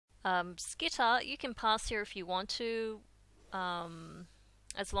Skitter, you can pass here if you want to,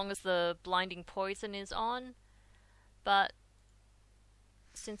 as long as the blinding poison is on, but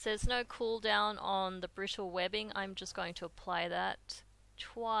since there's no cooldown on the brittle webbing, I'm just going to apply that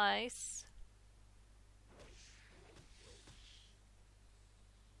twice.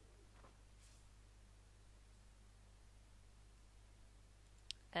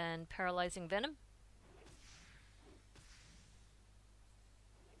 And paralyzing venom.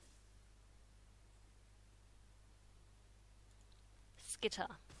 Skitter.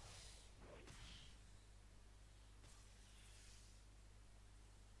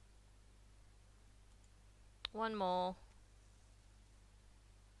 One more.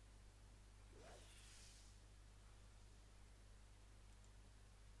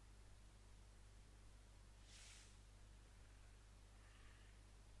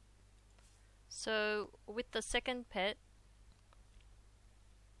 So with the second pet,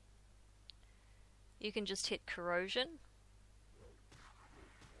 you can just hit corrosion.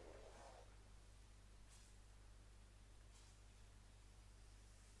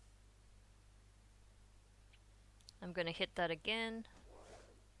 I'm going to hit that again.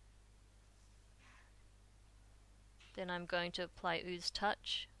 Then I'm going to apply Ooze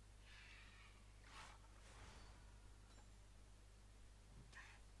Touch.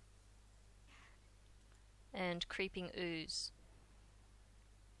 And Creeping Ooze.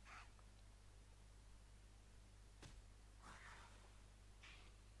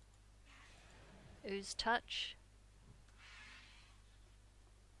 Ooze Touch.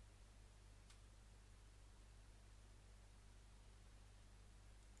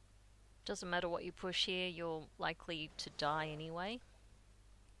 Doesn't matter what you push here, you're likely to die anyway.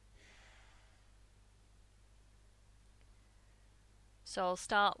 So I'll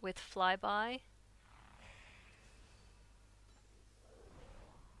start with Flyby.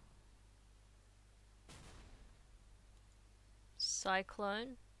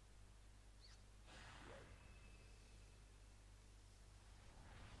 Cyclone.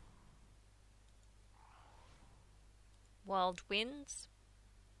 Wild Winds.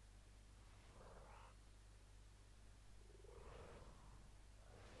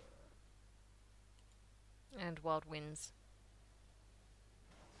 And Wild Winds.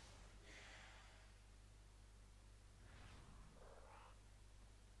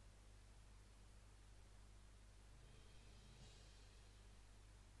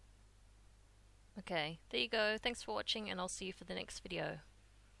 Okay, there you go. Thanks for watching, and I'll see you for the next video.